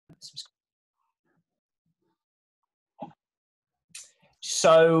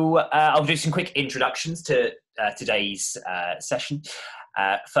So I'll do some quick introductions to today's session.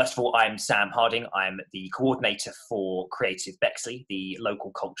 First of all, I'm Sam Harding. I'm the coordinator for Creative Bexley, the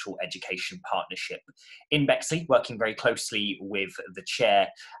local cultural education partnership in Bexley, working very closely with the chair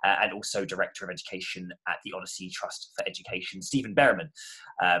and also director of education at the Odyssey Trust for Education, Stephen Berriman,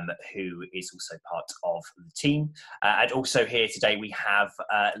 who is also part of the team. And also here today we have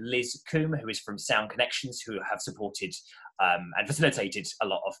Liz Coombe, who is from Sound Connections, who have supported and facilitated a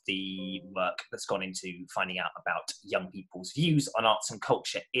lot of the work that's gone into finding out about young people's views on arts and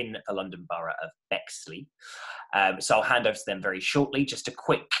culture in the London Borough of Bexley. So I'll hand over to them very shortly. Just a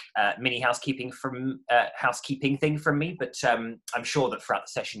quick mini housekeeping thing from me, but I'm sure that throughout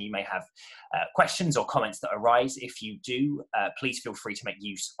the session you may have questions or comments that arise. If you do, please feel free to make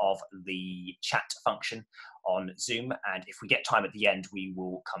use of the chat function on Zoom, and if we get time at the end, we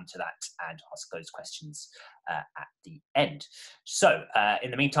will come to that and ask those questions at the end. So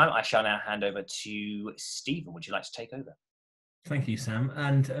in the meantime, I shall now hand over to Stephen. Would you like to take over? Thank you, Sam.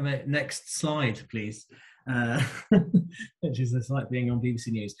 And next slide, please. Which is like being on BBC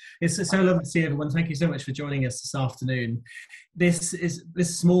News. It's so lovely to see everyone. Thank you so much for joining us this afternoon. This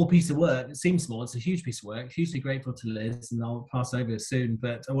small piece of work, it seems small, it's a huge piece of work. Hugely grateful to Liz, and I'll pass over soon,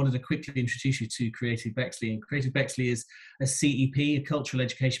 but I wanted to quickly introduce you to Creative Bexley. And Creative Bexley is a CEP, a cultural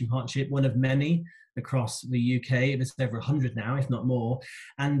education partnership, one of many across the UK. There's over 100 now, if not more,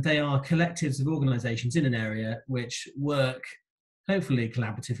 and they are collectives of organisations in an area which work hopefully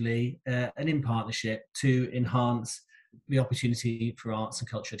collaboratively and in partnership to enhance the opportunity for arts and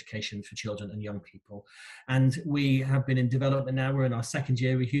culture education for children and young people. And we have been in development now, we're in our second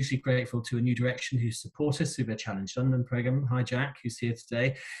year. We're hugely grateful to a New Direction who support us through their Challenge London programme. Hi Jack, who's here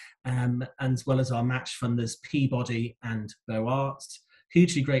today, as well as our match funders Peabody and Bow Arts.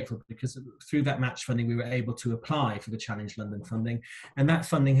 Hugely grateful because through that match funding we were able to apply for the Challenge London funding, and that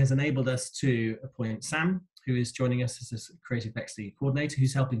funding has enabled us to appoint Sam, who is joining us as a Creative Bexley coordinator,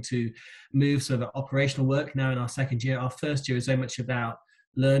 who's helping to move sort of operational work now in our second year. Our first year is very much about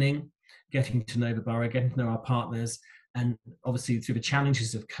learning, getting to know the borough, getting to know our partners, and obviously through the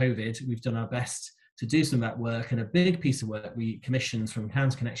challenges of COVID, we've done our best to do some of that work. And a big piece of work we commissioned from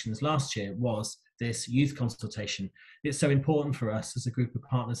Sound Connections last year was this youth consultation. It's so important for us as a group of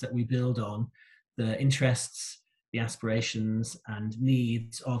partners that we build on the interests, the aspirations and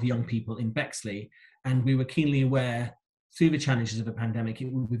needs of young people in Bexley. And we were keenly aware through the challenges of the pandemic,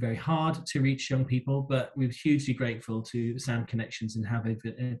 it would be very hard to reach young people, but we're hugely grateful to Sound Connections and how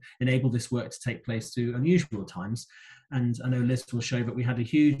they've enabled this work to take place through unusual times. And I know Liz will show that we had a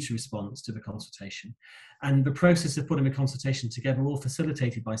huge response to the consultation. And the process of putting the consultation together, all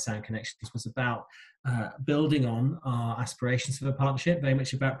facilitated by Sound Connections, was about building on our aspirations for the partnership, very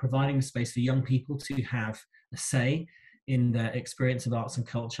much about providing the space for young people to have a say in their experience of arts and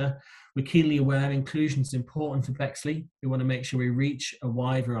culture. We're keenly aware inclusion is important for Bexley. We want to make sure we reach a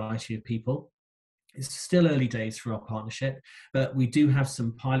wide variety of people. It's still early days for our partnership, but we do have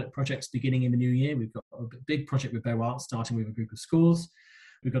some pilot projects beginning in the new year. We've got a big project with Bow Arts, starting with a group of schools.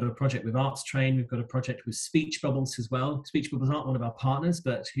 We've got a project with Arts Train. We've got a project with Speech Bubbles as well. Speech Bubbles aren't one of our partners,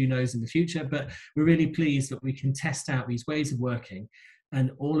 but who knows in the future. But we're really pleased that we can test out these ways of working.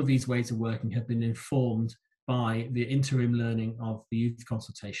 And all of these ways of working have been informed by the interim learning of the youth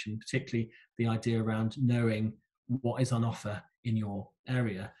consultation, particularly the idea around knowing what is on offer in your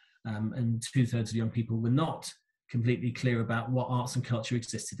area. And 2/3 of young people were not completely clear about what arts and culture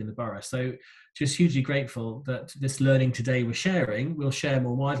existed in the borough. So just hugely grateful that this learning today we're sharing, we'll share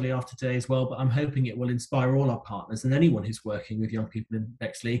more widely after today as well, but I'm hoping it will inspire all our partners and anyone who's working with young people in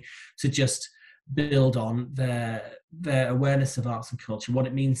Bexley to just build on their awareness of arts and culture, what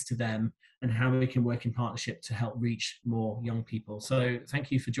it means to them, and how we can work in partnership to help reach more young people. So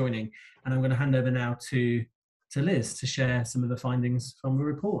thank you for joining. And I'm going to hand over now to Liz to share some of the findings from the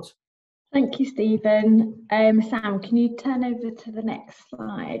report. Thank you, Stephen. Sam, can you turn over to the next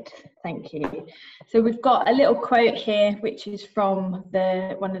slide? Thank you. So we've got a little quote here, which is from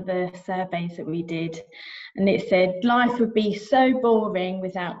one of the surveys that we did. And it said, "Life would be so boring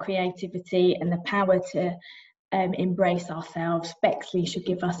without creativity and the power to embrace ourselves. Bexley should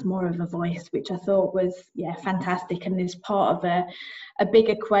give us more of a voice," which I thought was fantastic, and is part of a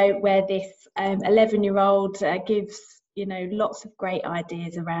bigger quote where this 11-year-old gives lots of great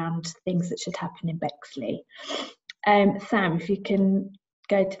ideas around things that should happen in Bexley. Sam, if you can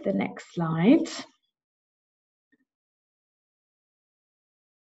go to the next slide.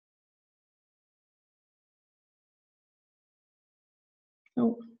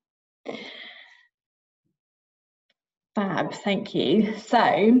 Oh. Fab, thank you. So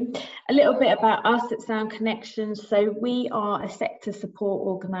a little bit about us at Sound Connections. So we are a sector support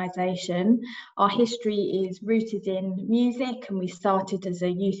organisation. Our history is rooted in music, and we started as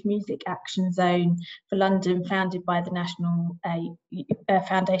a youth music action zone for London, founded by the National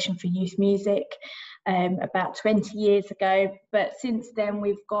Foundation for Youth Music about 20 years ago. But since then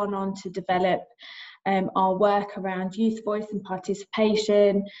we've gone on to develop our work around youth voice and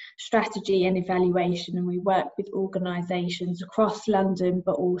participation, strategy and evaluation, and we work with organisations across London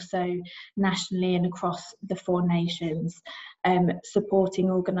but also nationally and across the 4 nations,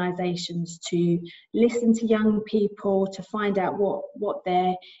 supporting organisations to listen to young people, to find out what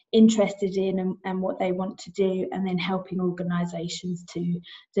they're interested in and what they want to do, and then helping organisations to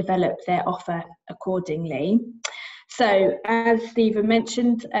develop their offer accordingly. So, as Stephen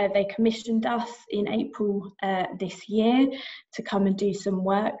mentioned, they commissioned us in April this year to come and do some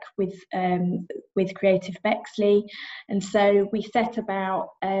work with Creative Bexley, and so we set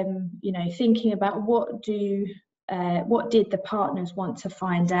about, thinking about what did the partners want to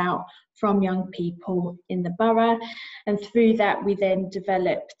find out from young people in the borough, and through that we then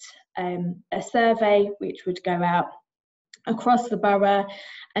developed a survey which would go out across the borough,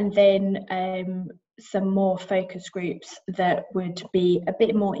 and then some more focus groups that would be a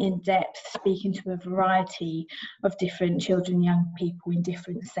bit more in depth, speaking to a variety of different children and young people in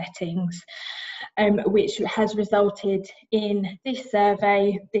different settings, which has resulted in this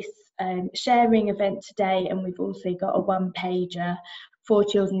survey, this sharing event today, and we've also got a 1-pager for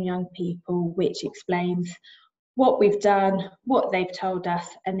children and young people which explains what we've done, what they've told us,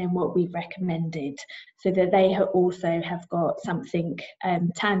 and then what we've recommended, so that they also have got something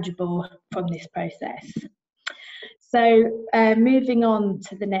tangible from this process. So moving on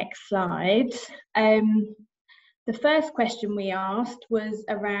to the next slide. The first question we asked was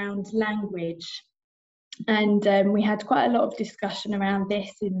around language, and we had quite a lot of discussion around this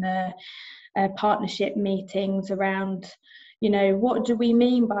in the partnership meetings around, what do we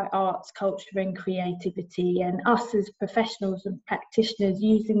mean by arts, culture and creativity, and us as professionals and practitioners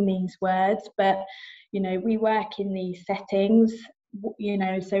using these words, but we work in these settings,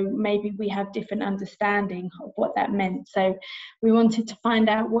 so maybe we have different understanding of what that meant. So we wanted to find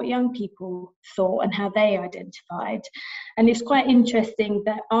out what young people thought and how they identified. And it's quite interesting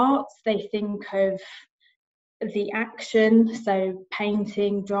that arts, they think of the action, so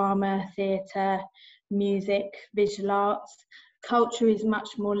painting, drama, theatre, music, visual arts. Culture is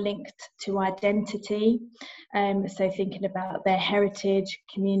much more linked to identity, so thinking about their heritage,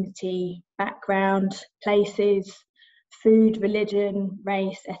 community, background, places, food, religion,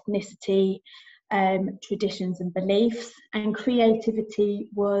 race, ethnicity, traditions and beliefs. And creativity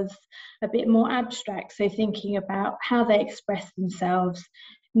was a bit more abstract, so thinking about how they express themselves,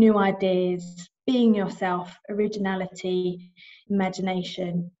 new ideas, being yourself, originality,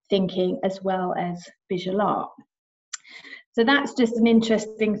 imagination, thinking, as well as visual art. So that's just an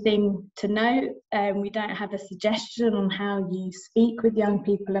interesting thing to note. We don't have a suggestion on how you speak with young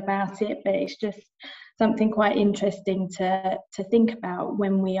people about it, but it's just something quite interesting to think about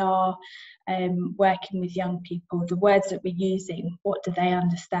when we are working with young people. The words that we're using, what do they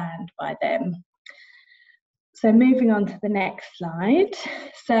understand by them? So moving on to the next slide.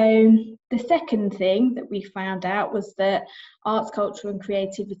 So the second thing that we found out was that arts, culture and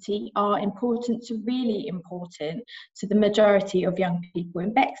creativity are really important to the majority of young people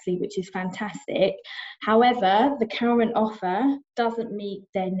in Bexley, which is fantastic. However, the current offer doesn't meet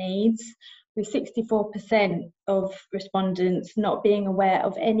their needs, with 64% of respondents not being aware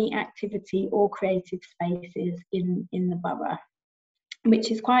of any activity or creative spaces in the borough, which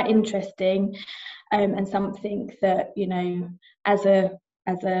is quite interesting, and something that, as a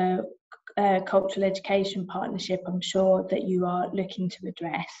cultural education partnership, I'm sure that you are looking to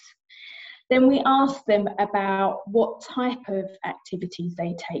address. Then we asked them about what type of activities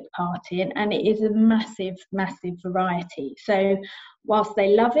they take part in, and it is a massive variety. So whilst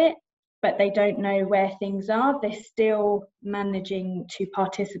they love it, but they don't know where things are, they're still managing to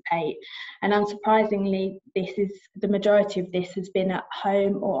participate. And unsurprisingly, the majority of this has been at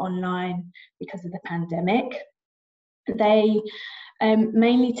home or online because of the pandemic. They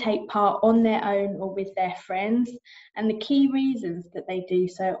mainly take part on their own or with their friends, and the key reasons that they do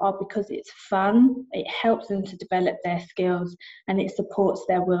so are because it's fun, it helps them to develop their skills, and it supports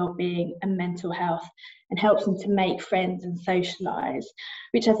their well-being and mental health, and helps them to make friends and socialise,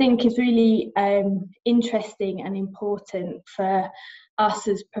 which I think is really interesting and important for us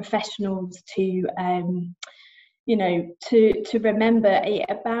as professionals to you know, to remember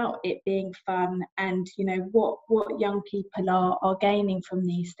about it being fun, and you know what young people are gaining from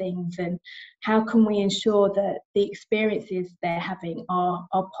these things, and how can we ensure that the experiences they're having are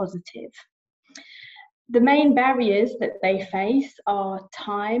positive. The main barriers that they face are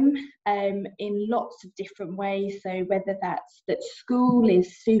time, in lots of different ways. So whether that's that school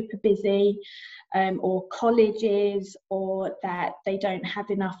is super busy, or colleges, or that they don't have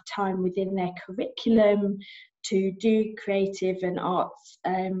enough time within their curriculum to do creative and arts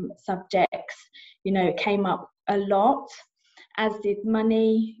subjects. You know, it came up a lot, as did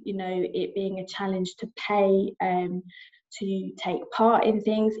money, you know, it being a challenge to pay to take part in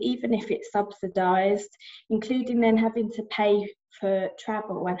things, even if it's subsidised, including then having to pay for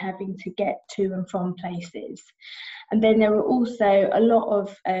travel and having to get to and from places. And then there were also a lot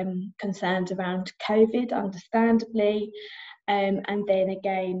of concerns around COVID, understandably, and then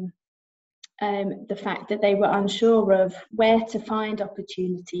again, the fact that they were unsure of where to find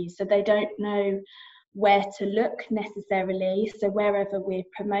opportunities, so they don't know where to look necessarily. So wherever we're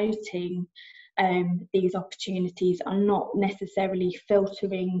promoting these opportunities are not necessarily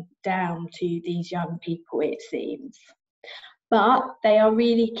filtering down to these young people, it seems. But they are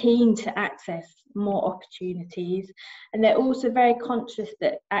really keen to access more opportunities, and they're also very conscious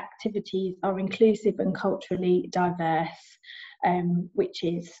that activities are inclusive and culturally diverse, which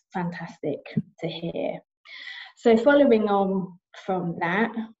is fantastic to hear. So following on from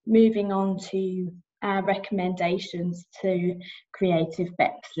that, moving on to our recommendations to Creative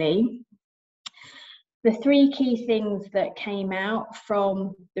Bexley. The three key things that came out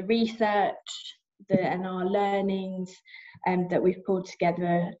from the research and our learnings that we've pulled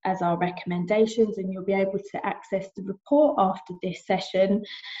together as our recommendations, and you'll be able to access the report after this session.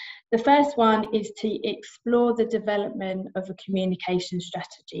 The first one is to explore the development of a communication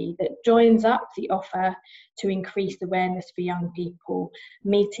strategy that joins up the offer to increase awareness for young people,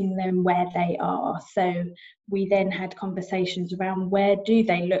 meeting them where they are. So we then had conversations around where do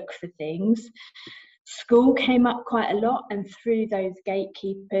they look for things. School came up quite a lot, and through those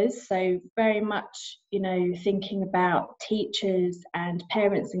gatekeepers, so very much, you know, thinking about teachers and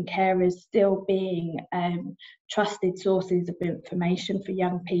parents and carers still being trusted sources of information for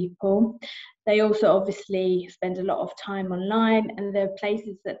young people. They also obviously spend a lot of time online, and the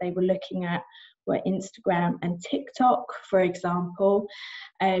places that they were looking at were Instagram and TikTok, for example,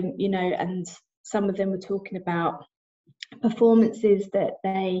 you know, and some of them were talking about performances that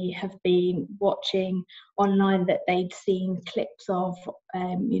they have been watching online that they'd seen clips of,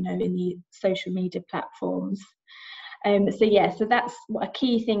 you know, in the social media platforms. So that's a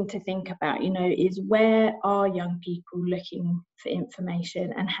key thing to think about, you know, is where are young people looking for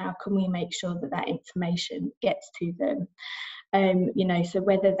information, and how can we make sure that that information gets to them? You know, so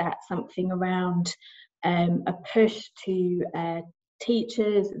whether that's something around a push to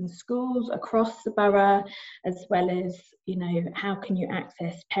teachers and schools across the borough, as well as, you know, how can you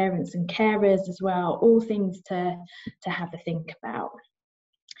access parents and carers as well, all things to have a think about.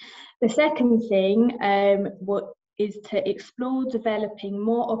 The second thing is to explore developing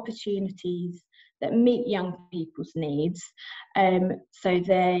more opportunities that meet young people's needs, so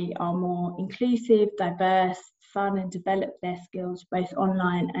they are more inclusive, diverse, fun, and develop their skills both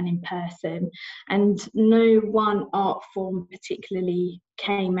online and in person. And no one art form particularly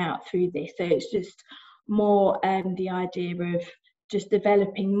came out through this, so it's just more the idea of just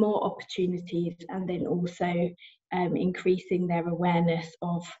developing more opportunities, and then also increasing their awareness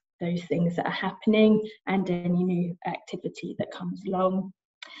of those things that are happening and any new activity that comes along.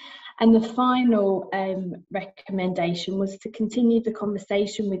 And the final recommendation was to continue the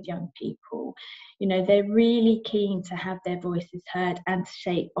conversation with young people. You know, they're really keen to have their voices heard and to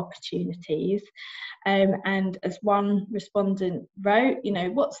shape opportunities. And as one respondent wrote, you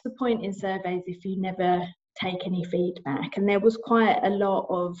know, what's the point in surveys if you never take any feedback? And there was quite a lot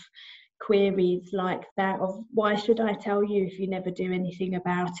of queries like that of, why should I tell you if you never do anything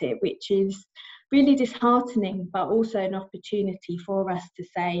about it, which is really disheartening, but also an opportunity for us to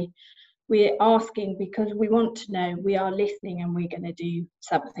say, we're asking because we want to know, we are listening, and we're going to do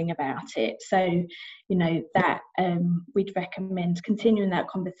something about it. So, you know, that we'd recommend continuing that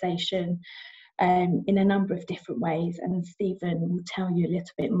conversation in a number of different ways, and Stephen will tell you a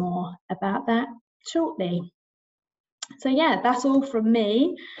little bit more about that shortly. So yeah, that's all from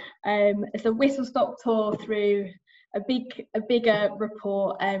me. It's a whistle-stop tour through a bigger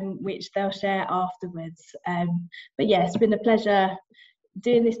report, which they'll share afterwards. But yeah, it's been a pleasure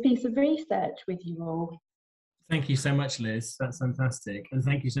doing this piece of research with you all. Thank you so much, Liz. That's fantastic. And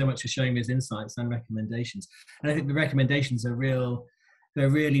thank you so much for sharing those insights and recommendations. And I think the recommendations are real they're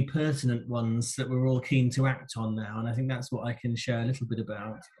really pertinent ones that we're all keen to act on now. And I think that's what I can share a little bit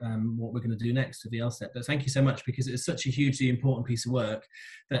about, what we're going to do next with the LSET. But thank you so much, because it's such a hugely important piece of work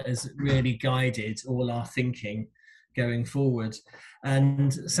that has really guided all our thinking going forward.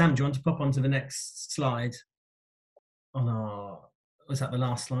 And Sam, do you want to pop onto the next slide? Was that the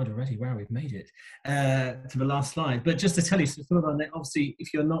last slide already? Wow, we've made it to the last slide. But just to tell you, so sort of obviously,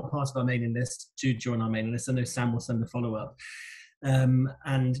 if you're not part of our mailing list, do join our mailing list. I know Sam will send the follow-up.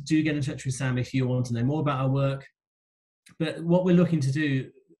 And do get in touch with Sam if you want to know more about our work. But what we're looking to do,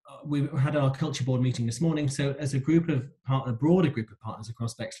 we had our culture board meeting this morning. So as a broader group of partners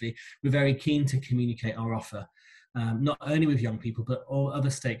across Bexley, we're very keen to communicate our offer, not only with young people, but all other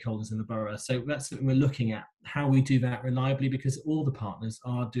stakeholders in the borough. So that's what we're looking at, how we do that reliably, because all the partners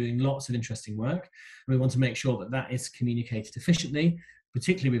are doing lots of interesting work. And we want to make sure that that is communicated efficiently,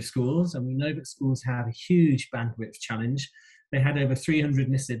 particularly with schools. And we know that schools have a huge bandwidth challenge. They had over 300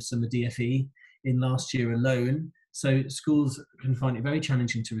 missives from the DFE in last year alone. So schools can find it very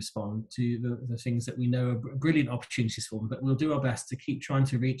challenging to respond to the things that we know are brilliant opportunities for them, but we'll do our best to keep trying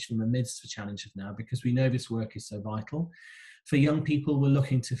to reach them amidst the challenges now, because we know this work is so vital. For young people, we're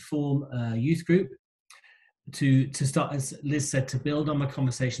looking to form a youth group to start, as Liz said, to build on the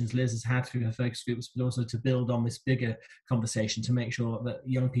conversations Liz has had through her focus groups, but also to build on this bigger conversation to make sure that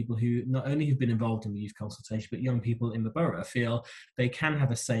young people who not only have been involved in the youth consultation, but young people in the borough feel they can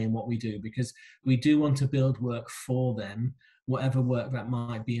have a say in what we do, because we do want to build work for them, whatever work that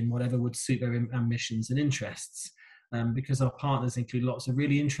might be and whatever would suit their ambitions and interests. Because our partners include lots of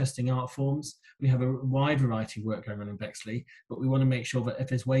really interesting art forms. We have a wide variety of work going on in Bexley, but we want to make sure that if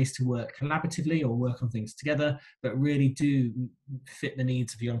there's ways to work collaboratively or work on things together that really do fit the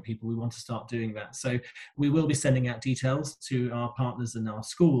needs of young people, we want to start doing that. So we will be sending out details to our partners and our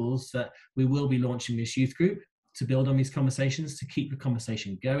schools that we will be launching this youth group to build on these conversations, to keep the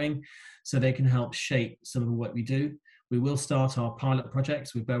conversation going so they can help shape some of the work we do. We will start our pilot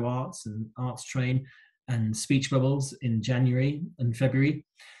projects with Bow Arts and Arts Train and Speech Bubbles in January and February.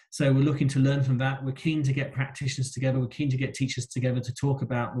 So we're looking to learn from that. We're keen to get practitioners together. We're keen to get teachers together to talk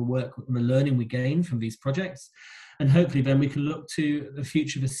about the work and the learning we gain from these projects. And hopefully then we can look to the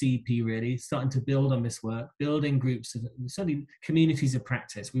future of the CEP, really, starting to build on this work, building groups of certainly communities of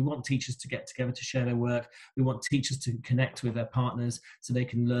practice. We want teachers to get together to share their work. We want teachers to connect with their partners so they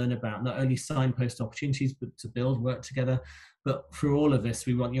can learn about not only signpost opportunities, but to build work together. But for all of this,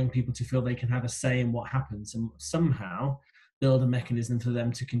 we want young people to feel they can have a say in what happens and somehow build a mechanism for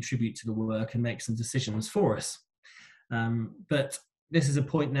them to contribute to the work and make some decisions for us. But this is a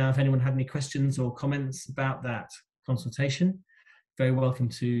point now, if anyone had any questions or comments about that consultation, very welcome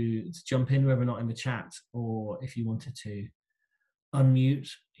to jump in, whether or not in the chat or if you wanted to unmute,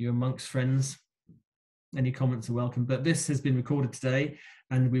 you're amongst friends. Any comments are welcome. But this has been recorded today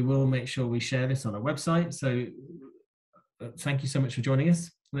and we will make sure we share this on our website. So thank you so much for joining us.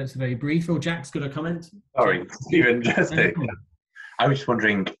 That's very brief. Oh, Jack's got a comment. Sorry, Stephen, I was just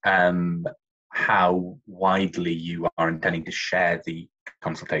wondering how widely you are intending to share the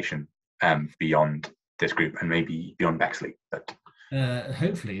consultation beyond this group and maybe beyond Bexley. But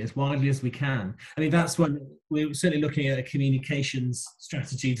hopefully as widely as we can. I mean, that's when we're certainly looking at a communications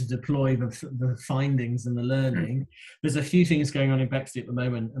strategy to deploy the findings and the learning. There's a few things going on in Bexley at the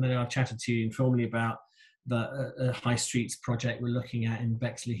moment, and I know I've chatted to you informally about the High Streets project we're looking at in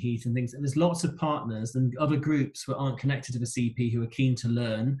Bexley Heath and things. And there's lots of partners and other groups that aren't connected to the CP who are keen to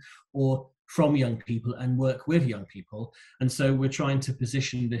learn or from young people and work with young people. And so we're trying to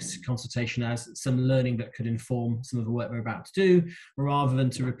position this consultation as some learning that could inform some of the work we're about to do, rather than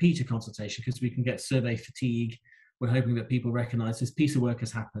to repeat a consultation, because we can get survey fatigue. We're hoping that people recognise this piece of work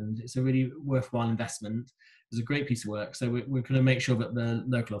has happened. It's a really worthwhile investment. It's a great piece of work. So we're going to make sure that the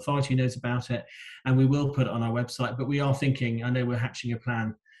local authority knows about it, and we will put it on our website. But we are thinking, I know we're hatching a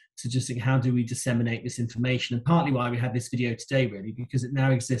plan to just think, how do we disseminate this information? And partly why we had this video today, really, because it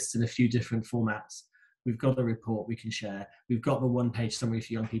now exists in a few different formats. We've got a report we can share. We've got the one-page summary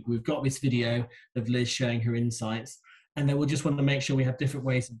for young people. We've got this video of Liz sharing her insights. And then we'll just want to make sure we have different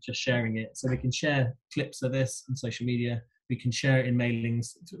ways of just sharing it. So we can share clips of this on social media. We can share it in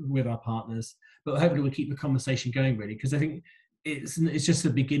mailings with our partners. But hopefully we'll keep the conversation going, really, because I think it's just the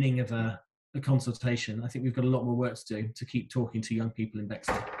beginning of a consultation. I think we've got a lot more work to do to keep talking to young people in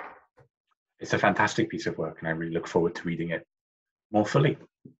Bexley. It's a fantastic piece of work and I really look forward to reading it more fully.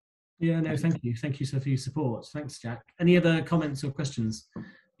 Yeah, no, thank you. Thank you, for your support. Thanks, Jack. Any other comments or questions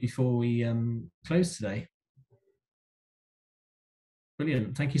before we close today?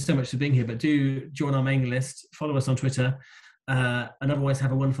 Brilliant. Thank you so much for being here. But do join our mailing list, follow us on Twitter, and otherwise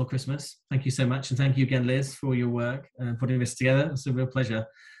have a wonderful Christmas. Thank you so much, and thank you again, Liz, for your work and putting this together. It's a real pleasure.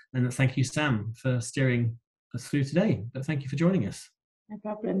 And thank you, Sam, for steering us through today. But thank you for joining us. No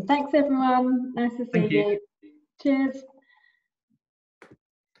problem. Thanks, everyone. Nice to see you. Cheers.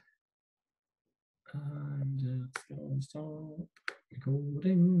 And let's go and start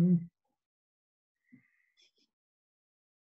recording.